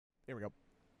Here we go.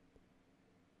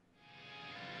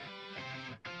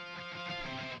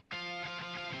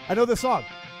 I know this song.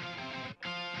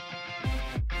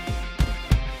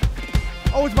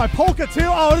 Oh, it's my polka too?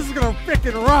 Oh, this is gonna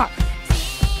freaking rock.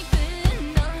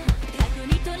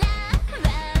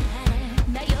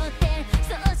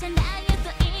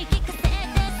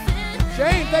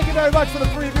 Shane, thank you very much for the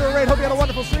free viewer rate. Hope you had a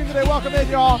wonderful stream today. Welcome in,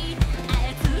 y'all.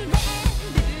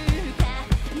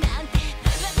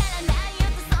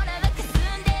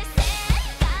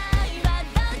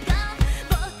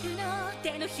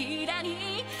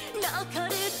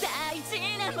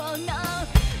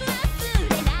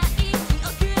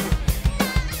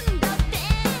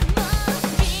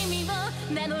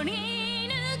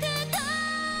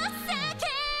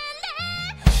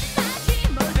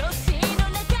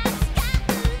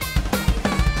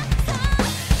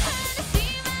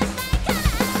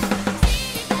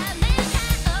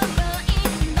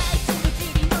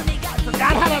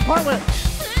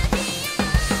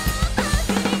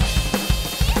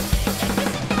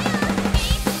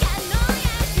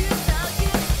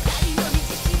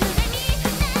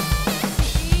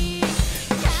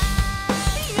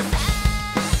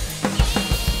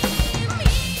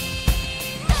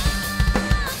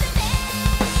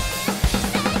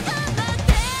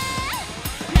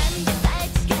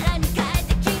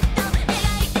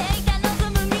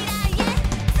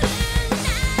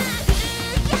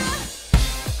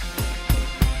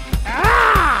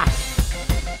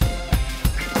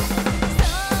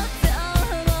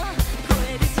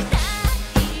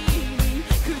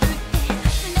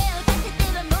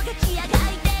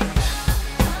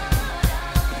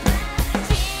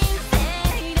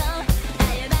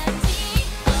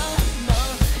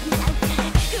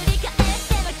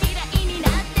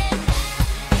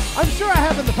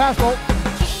 Passport.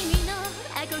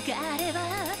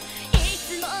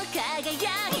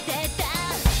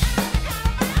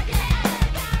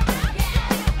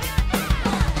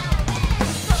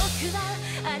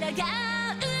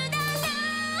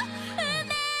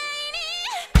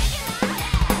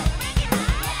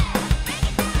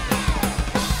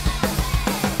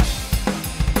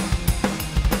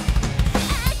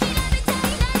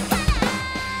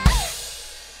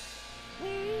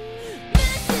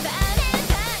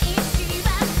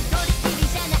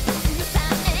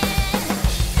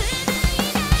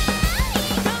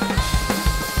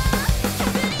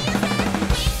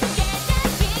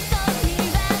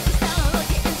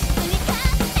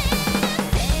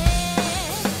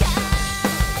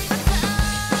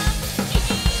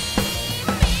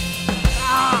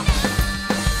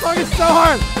 So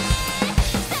hard.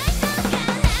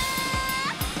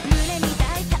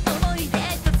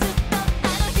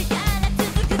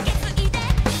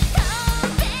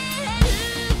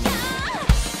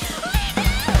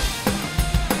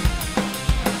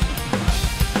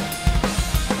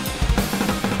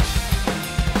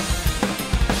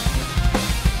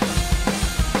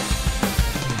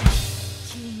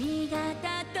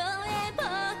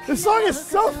 This song is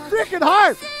so freaking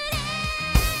hard.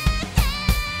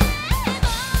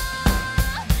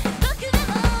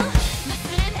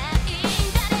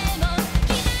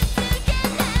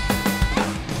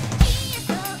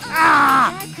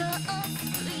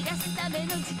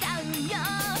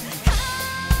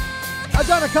 I've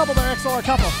done a couple there, XL, a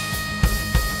couple.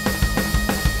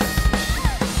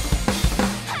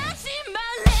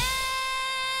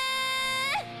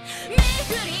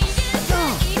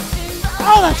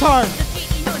 Oh, that's hard.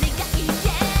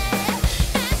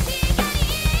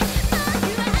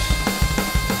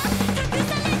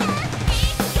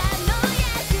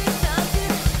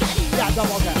 Yeah,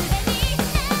 double tap.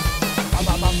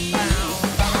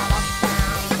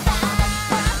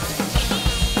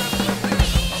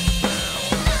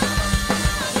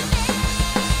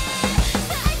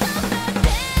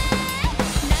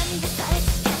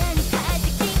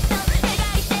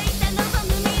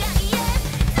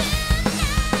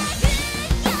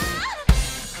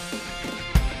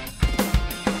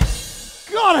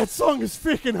 That song is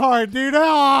freaking hard, dude.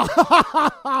 Oh.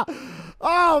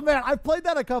 Oh, man. I've played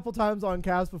that a couple times on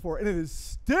cast before, and it is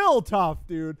still tough,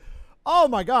 dude. Oh,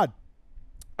 my God.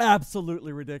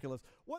 Absolutely ridiculous.